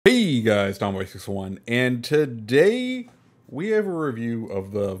Hey guys, Tomboy61, and today we have a review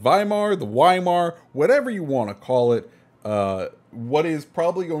of the Weimar, whatever you want to call it, what is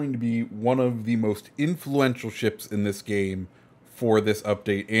probably going to be one of the most influential ships in this game for this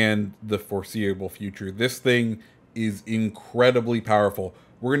update and the foreseeable future. This thing is incredibly powerful.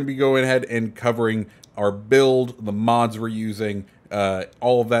 We're going to be going ahead and covering our build, the mods we're using,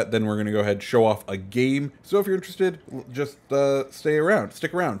 all of that. Then we're going to go ahead and show off a game. So if you're interested, just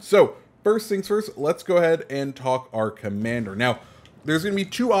stick around. So first things first, let's go ahead and talk our commander. Now, there's going to be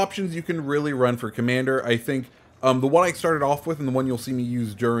two options you can really run for commander. I think the one I started off with and the one you'll see me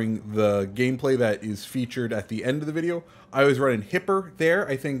use during the gameplay that is featured at the end of the video, I was running Hipper there.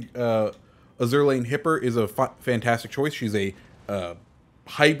 I think Azur Lane Hipper is a fantastic choice. She's a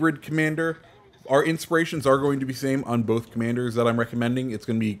hybrid commander. Our inspirations are going to be same on both commanders that I'm recommending. It's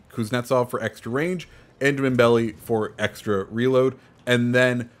going to be Kuznetsov for extra range and Mimbelli for extra reload. And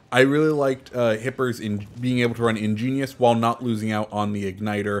then I really liked Hipper's in being able to run Ingenious while not losing out on the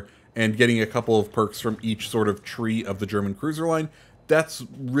Igniter and getting a couple of perks from each sort of tree of the German cruiser line. That's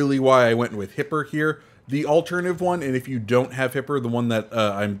really why I went with Hipper here. The alternative one, and if you don't have Hipper, the one that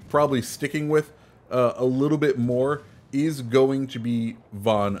I'm probably sticking with a little bit more, is going to be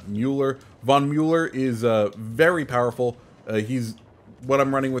Von Mueller. Von Mueller is very powerful. He's what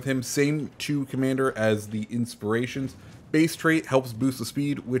I'm running with him. Same 2 commander as the inspirations. Base trait helps boost the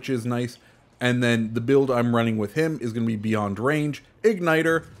speed, which is nice. And then the build I'm running with him is going to be Beyond Range,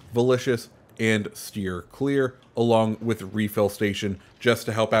 Igniter, Malicious, and Steer Clear, along with Refill Station, just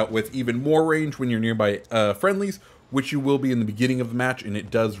to help out with even more range when you're nearby friendlies, which you will be in the beginning of the match, and it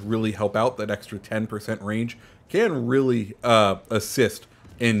does really help out. That extra 10% range can really assist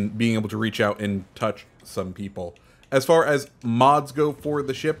in being able to reach out and touch some people. As far as mods go for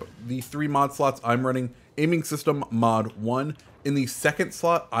the ship, the 3 mod slots I'm running, Aiming System Mod 1. In the second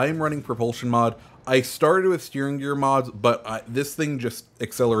slot, I'm running Propulsion Mod. I started with Steering Gear mods, but this thing just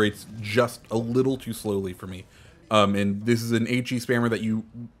accelerates just a little too slowly for me. And this is an HE spammer that you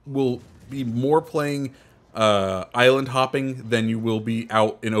will be more playing island hopping than you will be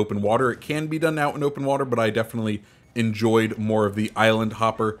out in open water. It can be done out in open water, but I definitely enjoyed more of the island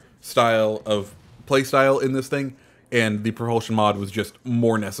hopper style of play style in this thing, and the propulsion mod was just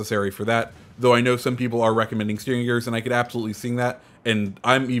more necessary for that. Though I know some people are recommending steering gears, and I could absolutely see that, and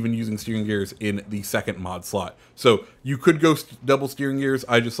I'm even using steering gears in the second mod slot. So you could go double steering gears.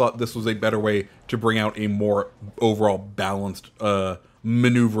 I just thought this was a better way to bring out a more overall balanced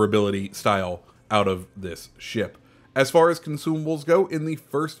maneuverability style out of this ship. As far as consumables go, in the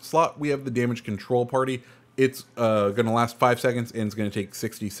first slot we have the damage control party. It's going to last 5 seconds and it's going to take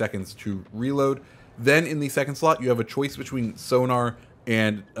 60 seconds to reload. Then in the second slot you have a choice between sonar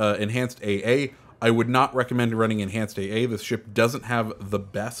and enhanced AA. I would not recommend running enhanced AA. This ship doesn't have the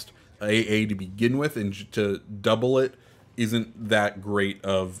best AA to begin with, and to double it isn't that great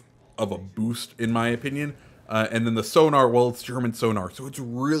of a boost in my opinion. And then the sonar, well, it's German sonar, so it's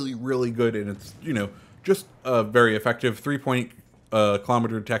really, really good, and it's, you know, just very effective. 3-point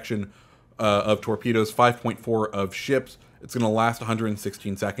kilometer detection of torpedoes, 5.4 of ships. It's going to last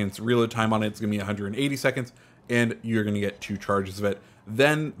 116 seconds. Reload time on it is going to be 180 seconds, and you're going to get 2 charges of it.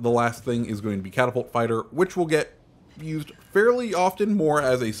 Then the last thing is going to be Catapult Fighter, which will get used fairly often more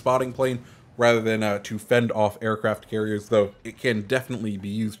as a spotting plane rather than to fend off aircraft carriers, though it can definitely be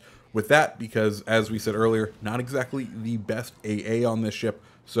used with that because, as we said earlier, not exactly the best AA on this ship,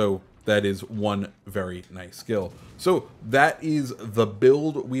 so that is one very nice skill. So that is the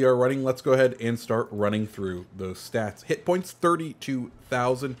build we are running. Let's go ahead and start running through those stats. Hit points,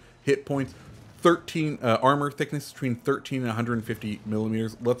 32,000 hit points. 13 armor thickness between 13 and 150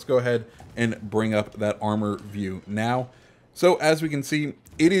 millimeters. Let's go ahead and bring up that armor view now. So as we can see,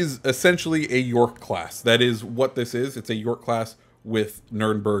 it is essentially a York class. That is what this is. It's a York class with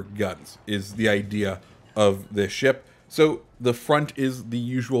Nuremberg guns is the idea of this ship. So the front is the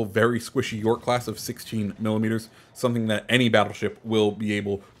usual very squishy York class of 16 millimeters, something that any battleship will be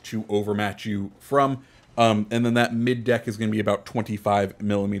able to overmatch you from. And then that mid deck is going to be about 25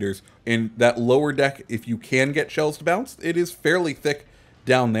 millimeters. And that lower deck, if you can get shells to bounce, it is fairly thick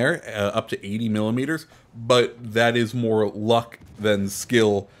down there, up to 80 millimeters. But that is more luck than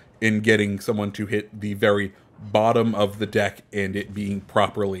skill in getting someone to hit the very bottom of the deck and it being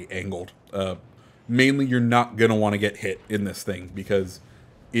properly angled. Mainly, you're not going to want to get hit in this thing because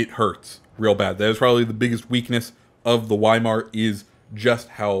it hurts real bad. That is probably the biggest weakness of the Weimar, is just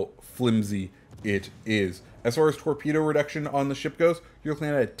how flimsy it is. As far as torpedo reduction on the ship goes, you're looking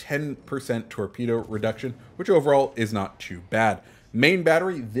at a 10% torpedo reduction, which overall is not too bad. Main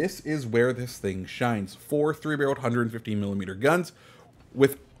battery, this is where this thing shines. 4 3-barreled 150mm guns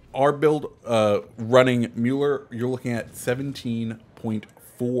with our build running Mueller, you're looking at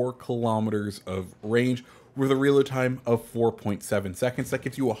 17.4 kilometers of range with a reload time of 4.7 seconds. That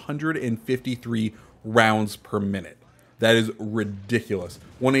gives you 153 rounds per minute. That is ridiculous.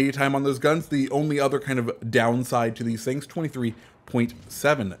 180 time on those guns. The only other kind of downside to these things,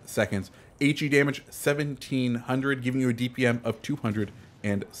 23.7 seconds. HE damage, 1700, giving you a DPM of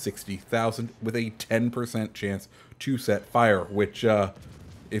 260,000 with a 10% chance to set fire, which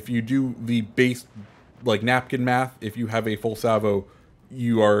if you do the base like napkin math, if you have a full salvo,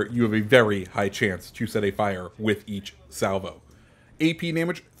 you have a very high chance to set a fire with each salvo. AP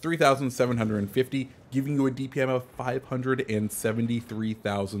damage, 3,750, giving you a DPM of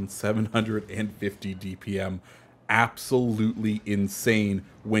 573,750 DPM. Absolutely insane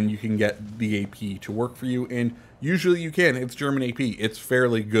when you can get the AP to work for you, and usually you can. It's German AP. It's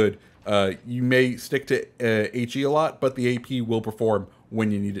fairly good. You may stick to HE a lot, but the AP will perform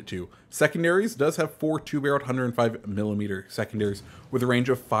when you need it to. Secondaries does have 4 2-barreled 105mm secondaries with a range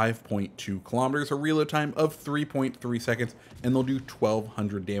of 5.2 kilometers, a reload time of 3.3 seconds, and they'll do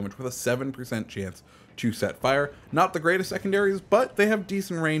 1,200 damage with a 7% chance to set fire. Not the greatest secondaries, but they have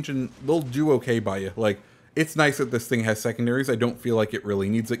decent range and they'll do okay by you. Like, it's nice that this thing has secondaries. I don't feel like it really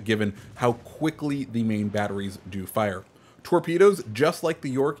needs it given how quickly the main batteries do fire. Torpedoes, just like the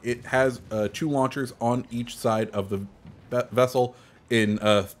York, it has 2 launchers on each side of the vessel in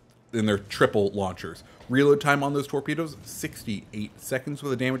their triple launchers. Reload time on those torpedoes, 68 seconds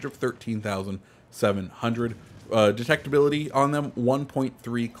with a damage of 13,700. Detectability on them,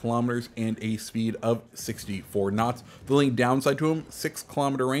 1.3 kilometers and a speed of 64 knots. The only downside to them, 6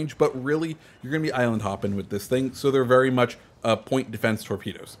 kilometer range, but really you're going to be island hopping with this thing, so they're very much point defense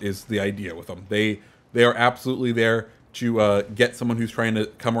torpedoes is the idea with them. They are absolutely there to get someone who's trying to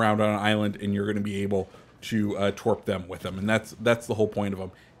come around on an island, and you're going to be able to torp them with them, and that's the whole point of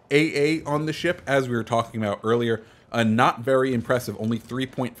them. AA on the ship, as we were talking about earlier, not very impressive, only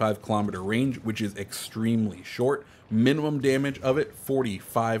 3.5 kilometer range, which is extremely short. Minimum damage of it,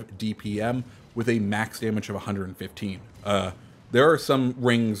 45 DPM, with a max damage of 115. There are some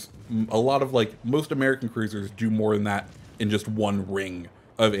rings, a lot of, like, most American cruisers do more than that in just one ring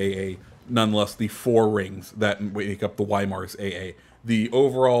of AA. Nonetheless, the 4 rings that make up the Weimar's AA. The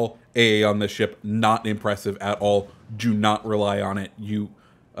overall AA on this ship, not impressive at all. Do not rely on it.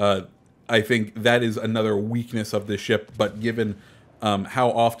 I think that is another weakness of this ship, but given how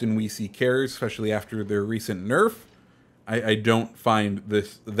often we see carriers, especially after their recent nerf, I don't find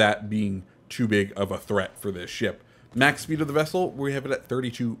that being too big of a threat for this ship. Max speed of the vessel, we have it at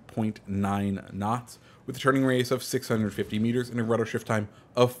 32.9 knots, with a turning radius of 650 meters and a rudder shift time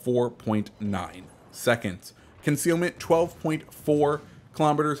of 4.9 seconds. Concealment, 12.4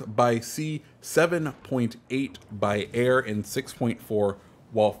 kilometers by sea, 7.8 by air, and 6.4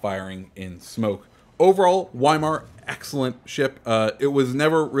 while firing in smoke. Overall, Weimar, excellent ship. It was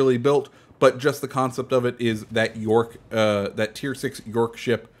never really built, but just the concept of it is that York, that tier 6 York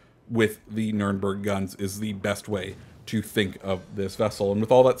ship with the Nuremberg guns is the best way to think of this vessel. And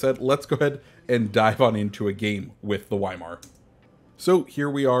with all that said, let's go ahead and dive on into a game with the Weimar. So here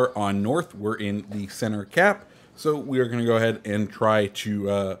we are on North. We're in the center cap. So we are going to go ahead and try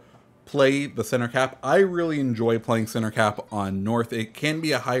to play the center cap. I really enjoy playing center cap on North. It can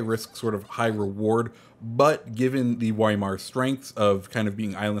be a high risk, sort of high reward, but given the Weimar strengths of kind of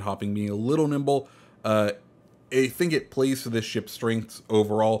being island hopping, being a little nimble, I think it plays to this ship's strengths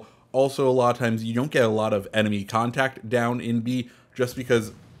overall. Also, a lot of times you don't get a lot of enemy contact down in B, just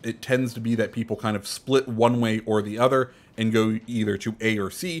because it tends to be that people kind of split one way or the other and go either to A or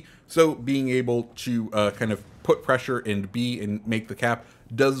C. So being able to kind of put pressure in B and make the cap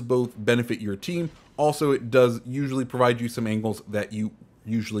does both benefit your team. Also, it does usually provide you some angles that you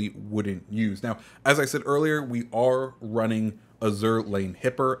usually wouldn't use. Now, as I said earlier, we are running Azure Lane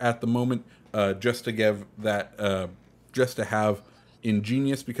Hipper at the moment, just to give that, just to have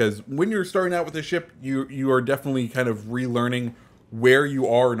Ingenious, because when you're starting out with a ship, you are definitely kind of relearning where you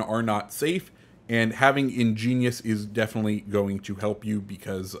are and are not safe, and having Ingenious is definitely going to help you,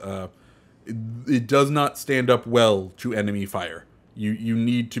 because it does not stand up well to enemy fire. You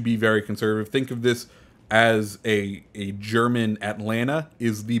need to be very conservative. Think of this as a German Atlanta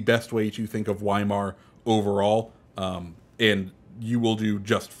is the best way to think of Weimar overall, and you will do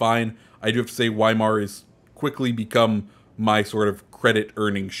just fine. I do have to say Weimar has quickly become my sort of credit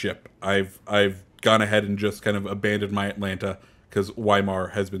earning ship. I've gone ahead and just kind of abandoned my Atlanta because Weimar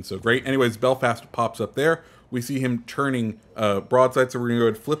has been so great. Anyways, Belfast pops up there. We see him turning broadside, so we're going to go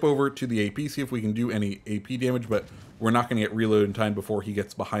ahead and flip over to the AP, see if we can do any AP damage, but we're not going to get reload in time before he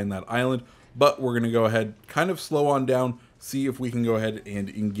gets behind that island. But we're going to go ahead, kind of slow on down, see if we can go ahead and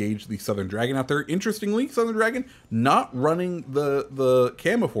engage the Southern Dragon out there. Interestingly, Southern Dragon not running the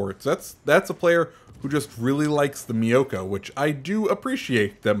Camoforts. That's a player who just really likes the Miyoko, which I do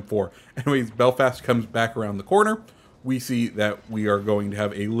appreciate them for. Anyways, Belfast comes back around the corner. We see that we are going to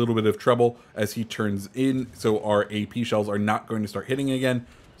have a little bit of trouble as he turns in, so our AP shells are not going to start hitting again.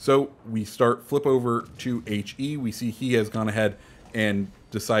 So we flip over to HE. We see he has gone ahead and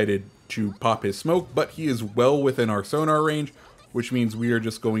decided to pop his smoke, but he is well within our sonar range, which means we are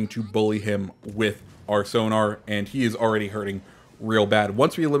just going to bully him with our sonar, and he is already hurting real bad.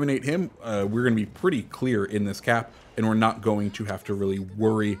 Once we eliminate him, we're going to be pretty clear in this cap, and we're not going to have to really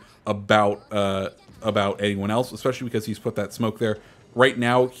worry about anyone else, especially because he's put that smoke there. Right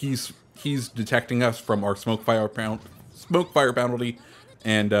now, he's detecting us from our smoke fire penalty,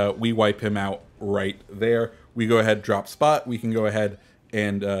 and we wipe him out right there. We go ahead, drop spot. We can go ahead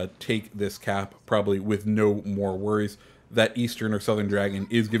and take this cap probably with no more worries. That Eastern or Southern Dragon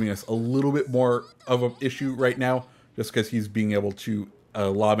is giving us a little bit more of an issue right now, just because he's being able to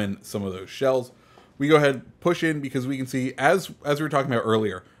lob in some of those shells. We go ahead, push in, because we can see, as we were talking about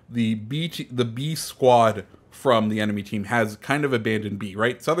earlier, the B squad from the enemy team has kind of abandoned B,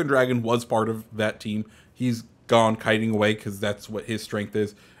 right? Southern Dragon was part of that team. He's gone kiting away because that's what his strength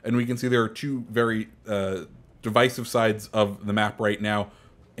is. And we can see there are two very divisive sides of the map right now,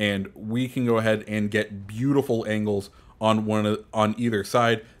 and we can go ahead and get beautiful angles on either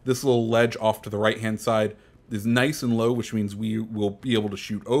side. This little ledge off to the right-hand side is nice and low, which means we will be able to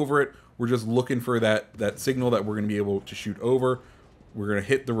shoot over it. We're just looking for that signal that we're going to be able to shoot over. We're going to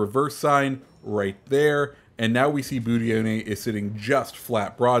hit the reverse sign right there, and now we see Budione is sitting just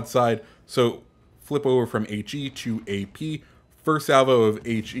flat broadside. So flip over from HE to AP. First salvo of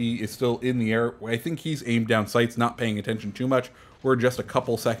HE is still in the air. I think he's aimed down sights, not paying attention too much. We're just a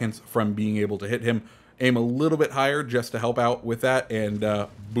couple seconds from being able to hit him. Aim a little bit higher just to help out with that, and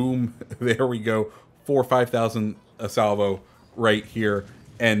boom, there we go. 4,000 or 5,000 a salvo right here.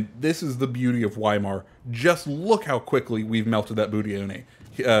 And this is the beauty of Weimar. Just look how quickly we've melted that Budione.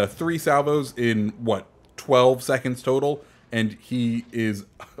 3 salvos in, what, 12 seconds total? And he is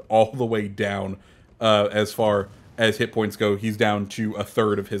all the way down as far as hit points go. He's down to a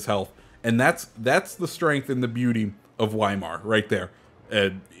third of his health. And that's the strength and the beauty of Weimar right there.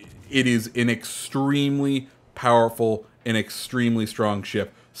 It is an extremely powerful and extremely strong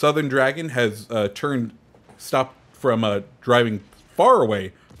ship. Southern Dragon has stopped from driving far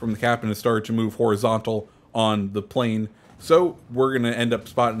away from the cap and has started to move horizontal on the plane. So we're going to end up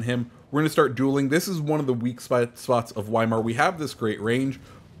spotting him. We're going to start dueling. This is one of the weak spots of Weimar. We have this great range,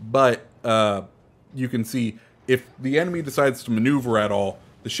 but you can see if the enemy decides to maneuver at all,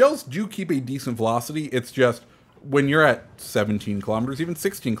 the shells do keep a decent velocity. It's just when you're at 17 kilometers, even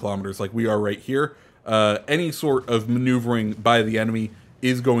 16 kilometers like we are right here, any sort of maneuvering by the enemy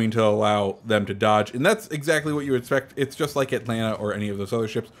is going to allow them to dodge. And that's exactly what you would expect. It's just like Atlanta or any of those other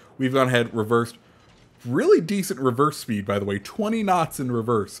ships. We've gone ahead, reversed. Really decent reverse speed, by the way. 20 knots in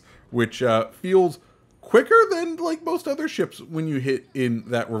reverse, which feels quicker than like most other ships when you hit in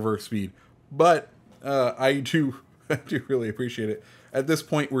that reverse speed. But I do really appreciate it. At this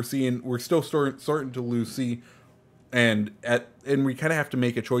point, we're still starting to lose C. And we kind of have to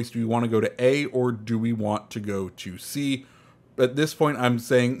make a choice. Do we want to go to A or do we want to go to C? At this point, I'm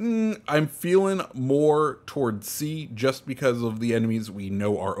saying I'm feeling more towards C just because of the enemies we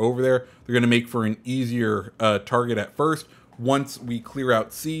know are over there. They're going to make for an easier target at first. Once we clear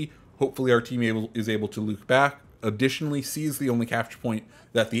out C, hopefully our team is able to loop back. Additionally, C is the only capture point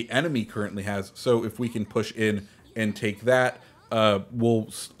that the enemy currently has. So if we can push in and take that, we'll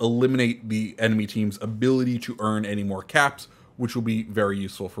eliminate the enemy team's ability to earn any more caps, which will be very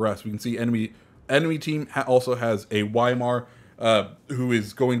useful for us. We can see enemy team also has a Weimar, who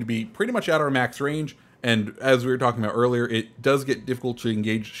is going to be pretty much at our max range. And as we were talking about earlier, it does get difficult to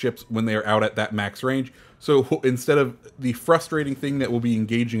engage ships when they are out at that max range. So instead of the frustrating thing that will be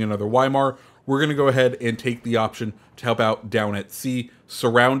engaging another Weimar, we're going to go ahead and take the option to help out down at C,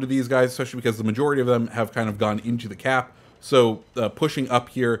 surround these guys, especially because the majority of them have kind of gone into the cap. So pushing up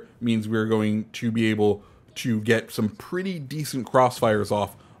here means we're going to be able to get some pretty decent crossfires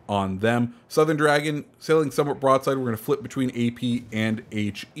off on them. Southern Dragon sailing somewhat broadside. We're going to flip between AP and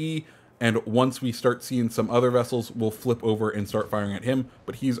HE. And once we start seeing some other vessels, we'll flip over and start firing at him.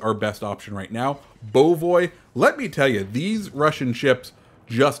 But he's our best option right now. Bovoy, let me tell you, these Russian ships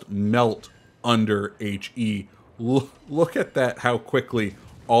just melt under HE. Look at that, how quickly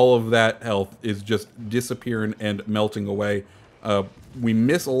all of that health is just disappearing and melting away. We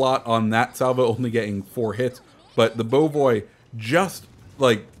miss a lot on that salvo, only getting 4 hits. But the Bovoy, just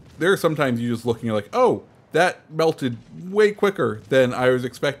like, there are sometimes you just looking, you're like, oh, that melted way quicker than I was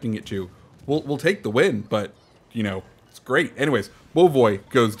expecting it to. We'll take the win, but, you know, it's great. Anyways, Bovoy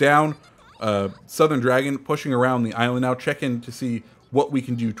goes down. Southern Dragon pushing around the island now, checking to see what we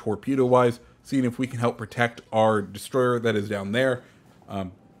can do torpedo-wise, seeing if we can help protect our destroyer that is down there.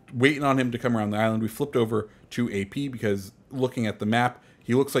 Waiting on him to come around the island. We flipped over to AP because looking at the map,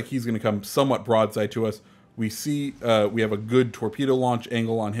 he looks like he's going to come somewhat broadside to us. We see we have a good torpedo launch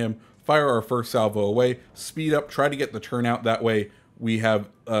angle on him. Fire our first salvo away, speed up, try to get the turnout. That way we have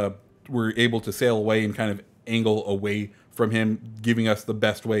we're able to sail away and kind of angle away from him, giving us the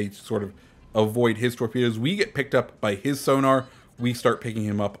best way to sort of avoid his torpedoes. We get picked up by his sonar. We start picking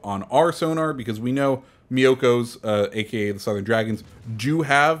him up on our sonar because we know Miyoko's, aka the Southern Dragons, do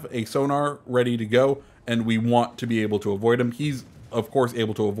have a sonar ready to go, and we want to be able to avoid him. He's, of course,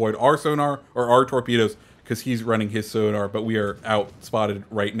 able to avoid our sonar or our torpedoes because he's running his sonar, but we are out spotted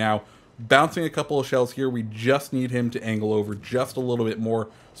right now. Bouncing a couple of shells here. We just need him to angle over just a little bit more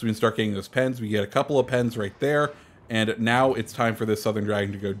so we can start getting those pens. We get a couple of pens right there, and now it's time for this Southern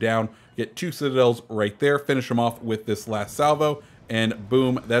Dragon to go down. Get 2 citadels right there, finish them off with this last salvo, and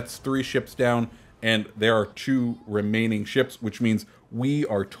boom, that's 3 ships down, and there are 2 remaining ships, which means we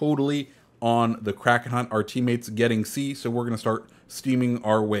are totally on the Kraken hunt. Our teammates getting C, so we're going to start steaming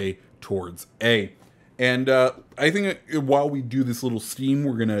our way towards A. And I think while we do this little steam,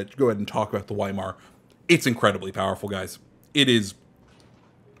 we're going to go ahead and talk about the Weimar. It's incredibly powerful, guys. It is,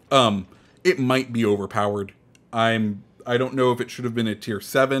 it might be overpowered. I don't know if it should have been a tier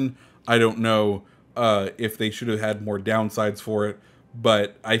 7. I don't know if they should have had more downsides for it.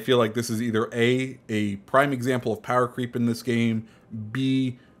 But I feel like this is either A prime example of power creep in this game,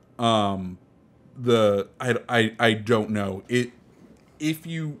 B, I don't know. If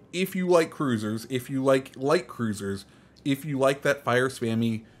you like cruisers, if you like light cruisers, if you like that fire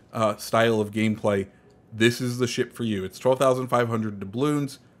spammy style of gameplay, this is the ship for you. It's 12,500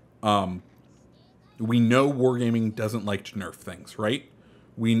 doubloons. We know Wargaming doesn't like to nerf things, right?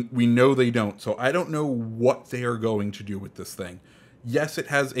 We know they don't. So I don't know what they are going to do with this thing. Yes, it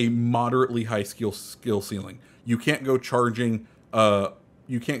has a moderately high skill ceiling. You can't go charging.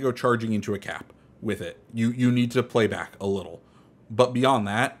 You can't go charging into a cap with it. You need to play back a little. But beyond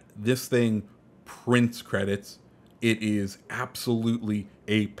that, this thing prints credits. It is absolutely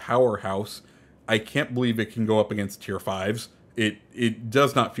a powerhouse. I can't believe it can go up against tier 5s. It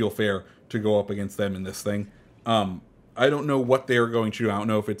does not feel fair to go up against them in this thing. I don't know what they are going to do. I don't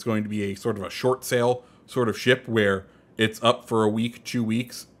know if it's going to be a sort of a short sail sort of ship where it's up for a week, 2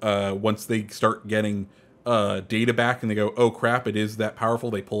 weeks. Once they start getting data back and they go, oh crap, it is that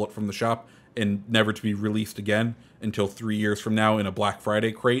powerful, they pull it from the shop and never to be released again until 3 years from now in a Black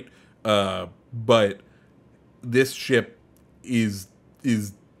Friday crate. But this ship is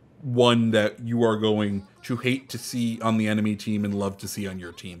one that you are going to hate to see on the enemy team and love to see on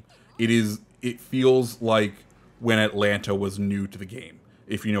your team. It feels like when Atlanta was new to the game,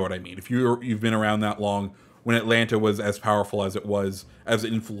 if you know what I mean. If you've been around that long, when Atlanta was as powerful as it was, as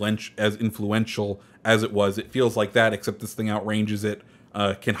influential as it was, it feels like that, except this thing outranges it,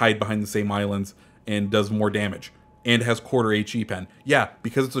 can hide behind the same islands, and does more damage. And has quarter HE pen. Yeah,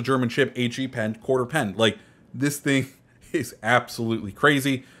 because it's a German ship, HE pen, quarter pen. Like, this thing is absolutely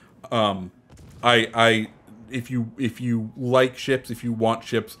crazy. If you like ships, if you want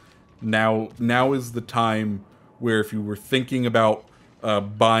ships, now is the time where if you were thinking about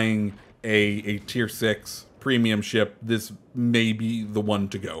buying a tier 6 premium ship, this may be the one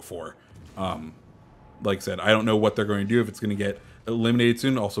to go for. Like I said, I don't know what they're going to do, if it's going to get eliminated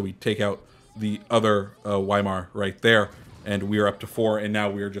soon. Also, we take out the other Weimar right there, and we are up to 4, and now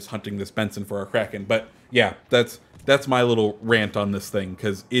we are just hunting this Benson for our Kraken. But yeah, that's my little rant on this thing,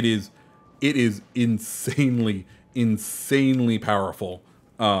 because it is insanely powerful.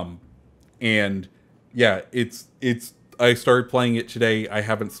 And yeah, it's I started playing it today. I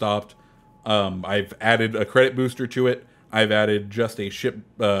haven't stopped. I've added a credit booster to it. I've added just a ship,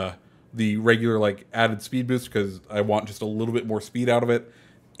 the regular like added speed boost, because I want just a little bit more speed out of it.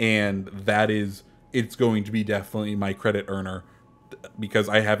 And it's going to be definitely my credit earner, because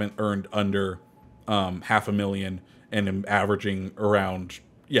I haven't earned under 500,000 and am averaging around,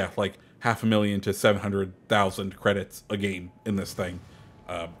 like 500,000 to 700,000 credits a game in this thing.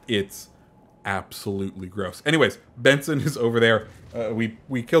 It's absolutely gross. Anyways, Benson is over there.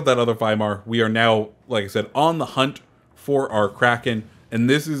 We killed that other Weimar. We are now, like I said, on the hunt for our Kraken, and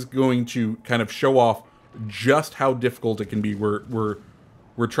this is going to kind of show off just how difficult it can be. We're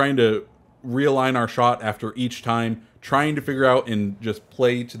trying to realign our shot after each time, trying to figure out and just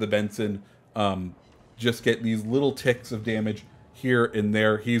play to the Benson, just get these little ticks of damage here and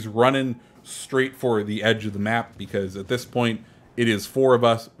there. He's running straight for the edge of the map, because at this point it is 4 of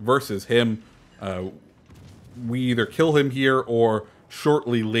us versus him. We either kill him here, or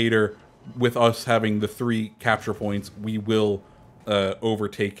shortly later, with us having the 3 capture points, we will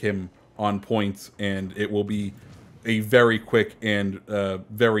overtake him on points, and it will be a very quick and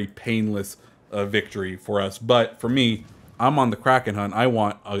very painless victory for us. But for me, I'm on the Kraken hunt. I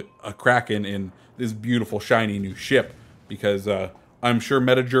want a Kraken in this beautiful, shiny new ship, because I'm sure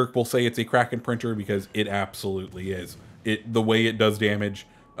MetaJerk will say it's a Kraken printer, because it absolutely is. The way it does damage,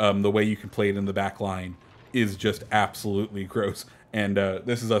 the way you can play it in the back line is just absolutely gross. And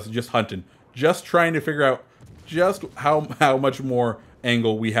this is us just hunting, just trying to figure out just how much more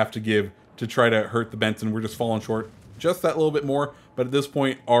angle we have to give to try to hurt the Benson. We're just falling short just that little bit more, but at this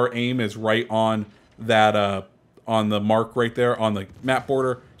point our aim is right on that on the mark right there on the map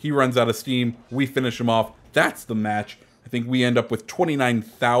border. He runs out of steam, we finish him off. That's the match. I think we end up with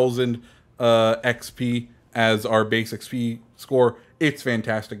 29,000 XP as our base XP score. It's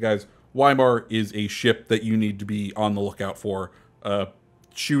fantastic, guys. Weimar is a ship that you need to be on the lookout for.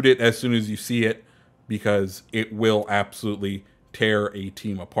 Shoot it as soon as you see it, because it will absolutely tear a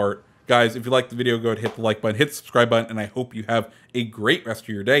team apart. Guys, if you liked the video, go ahead and hit the like button, hit the subscribe button, and I hope you have a great rest of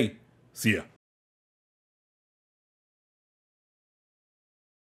your day. See ya.